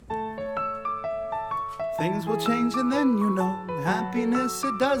Things will change and then you know happiness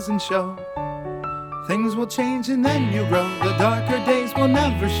it doesn't show. Things will change and then you grow, the darker days will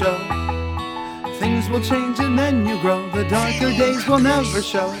never show. Things will change and then you grow, the darker days will never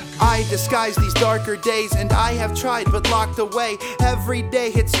show. I disguise these darker days and I have tried but locked away. Every day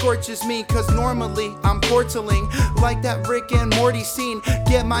it scorches me cause normally I'm portaling. Like that Rick and Morty scene,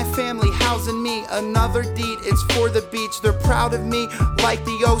 get my family housing me. Another deed, it's for the beach. They're proud of me like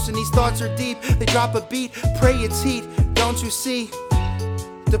the ocean, these thoughts are deep. They drop a beat, pray it's heat, don't you see?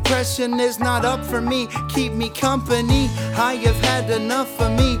 Depression is not up for me, keep me company. I have had enough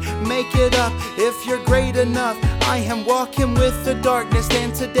of me, make it up if you're great enough. I am walking with the darkness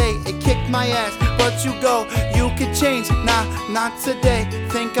and today it kicked my ass. But you go, you could change, nah, not today,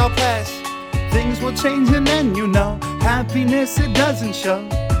 think I'll pass. Things will change and then you know happiness it doesn't show.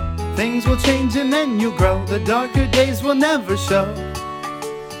 Things will change and then you grow, the darker days will never show.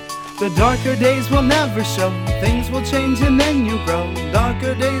 The darker days will never show. Things will change and then you grow,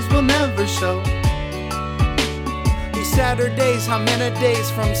 darker days will never show. These Saturdays, I'm in a daze.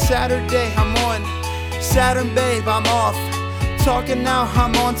 From Saturday, I'm on Saturn, babe, I'm off. Talking now,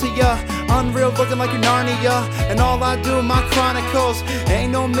 I'm on to ya. Unreal, looking like you're Narnia. And all I do, my chronicles.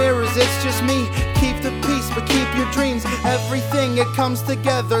 Ain't no mirrors, it's just me. Keep the peace, but keep your dreams. Everything, it comes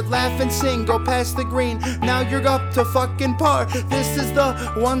together. Laugh and sing, go past the green. Now you're up to fucking par. This is the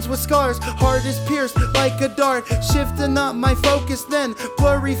ones with scars. Heart is pierced like a dart. Shifting up my focus then.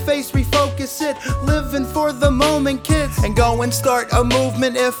 Blurry face, refocus it. Living for the moment, kids. And go and start a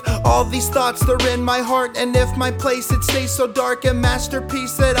movement if all these thoughts, they're in my heart. And if my place, it stays so dark. A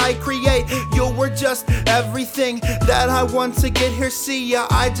masterpiece that I create. You were just everything that I want to get here. See ya,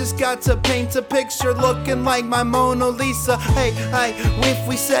 I just got to paint a picture looking like my Mona Lisa. Hey, if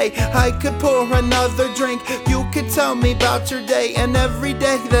we say I could pour another drink, you could tell me about your day. And every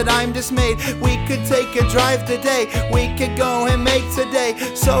day that I'm dismayed, we could take a drive today. We could go and make today.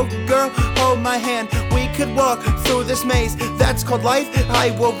 So girl, hold my hand, we could walk through this maze that's called life.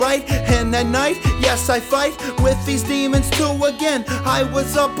 I will write, and at night, yes, I fight with these demons too again. I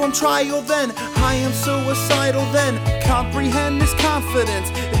was up on trial then, I am suicidal then. Comprehend this confidence,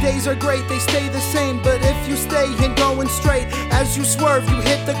 the days are great, they stay the same. But if you stay and going straight, as you swerve, you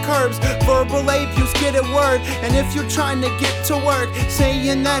hit the curbs. Verbal abuse, get it word. And if you're trying to get to work,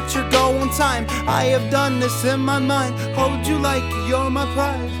 saying that you're going time, I have done this in my mind, hold you like you're my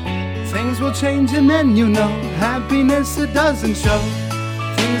prize. Things will change and then you know happiness it doesn't show.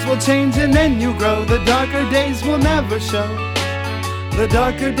 Things will change and then you grow, the darker days will never show. The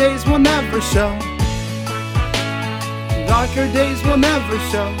darker days will never show. Darker days will never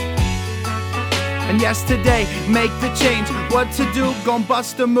show. And yes, today, make the change. What to do, gon'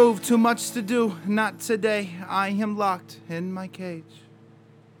 bust a move. Too much to do, not today. I am locked in my cage.